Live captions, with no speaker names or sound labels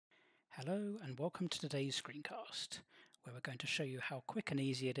Hello and welcome to today's screencast, where we're going to show you how quick and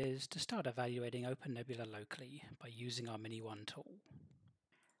easy it is to start evaluating OpenNebula locally by using our miniONE tool.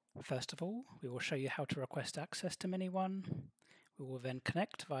 First of all, we will show you how to request access to miniONE. We will then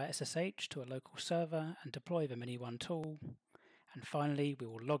connect via SSH to a local server and deploy the miniONE tool. And finally, we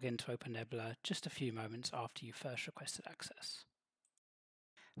will log into OpenNebula just a few moments after you first requested access.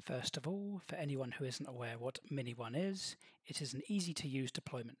 First of all, for anyone who isn't aware what miniONE is, it is an easy-to-use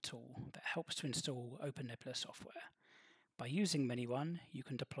deployment tool that helps to install OpenNebula software. By using miniONE, you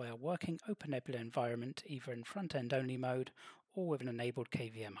can deploy a working OpenNebula environment either in front-end only mode or with an enabled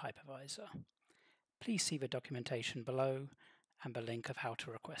KVM hypervisor. Please see the documentation below and the link of how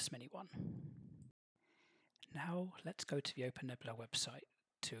to request miniONE. Now let's go to the OpenNebula website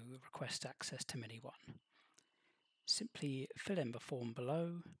to request access to miniONE. Simply fill in the form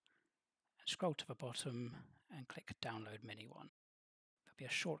below and scroll to the bottom and click Download miniONE. There'll be a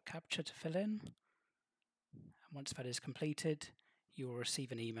short captcha to fill in, and once that is completed, you will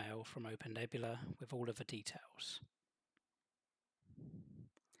receive an email from OpenNebula with all of the details.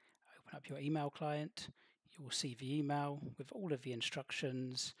 Open up your email client, you will see the email with all of the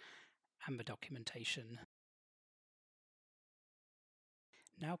instructions and the documentation.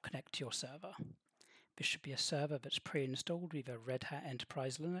 Now connect to your server. This should be a server that's pre-installed with either Red Hat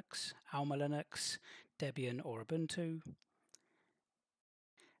Enterprise Linux, Alma Linux, Debian or Ubuntu.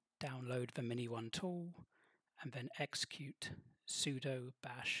 Download the miniONE tool and then execute sudo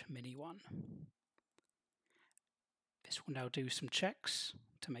bash miniONE. This will now do some checks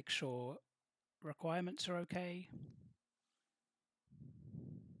to make sure requirements are okay.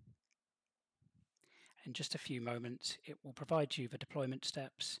 In just a few moments, it will provide you the deployment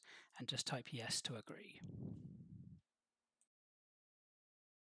steps and just type yes to agree.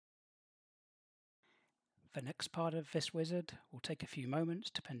 The next part of this wizard will take a few moments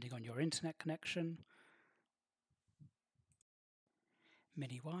depending on your internet connection.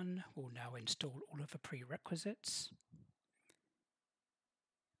 miniONE will now install all of the prerequisites.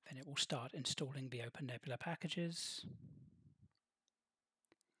 Then it will start installing the OpenNebula packages,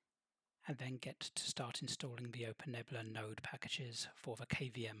 and then get to start installing the OpenNebula node packages for the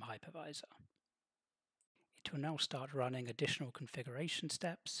KVM hypervisor. It will now start running additional configuration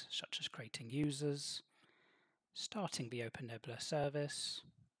steps, such as creating users, starting the OpenNebula service,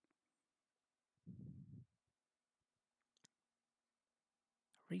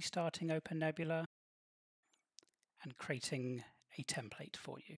 restarting OpenNebula, and creating a template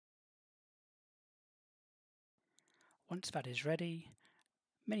for you. Once that is ready,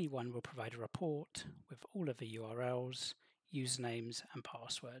 miniONE will provide a report with all of the URLs, usernames and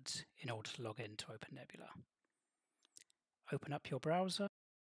passwords in order to log into OpenNebula. Open up your browser,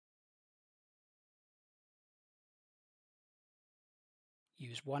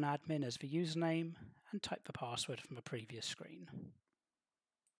 use ONEadmin as the username and type the password from the previous screen.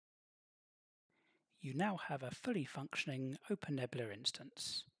 You now have a fully functioning OpenNebula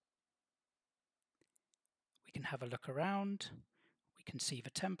instance. We can have a look around. We can see the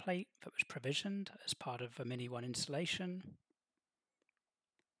template that was provisioned as part of the miniONE installation.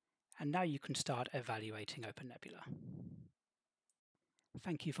 And now you can start evaluating OpenNebula.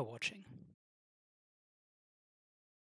 Thank you for watching.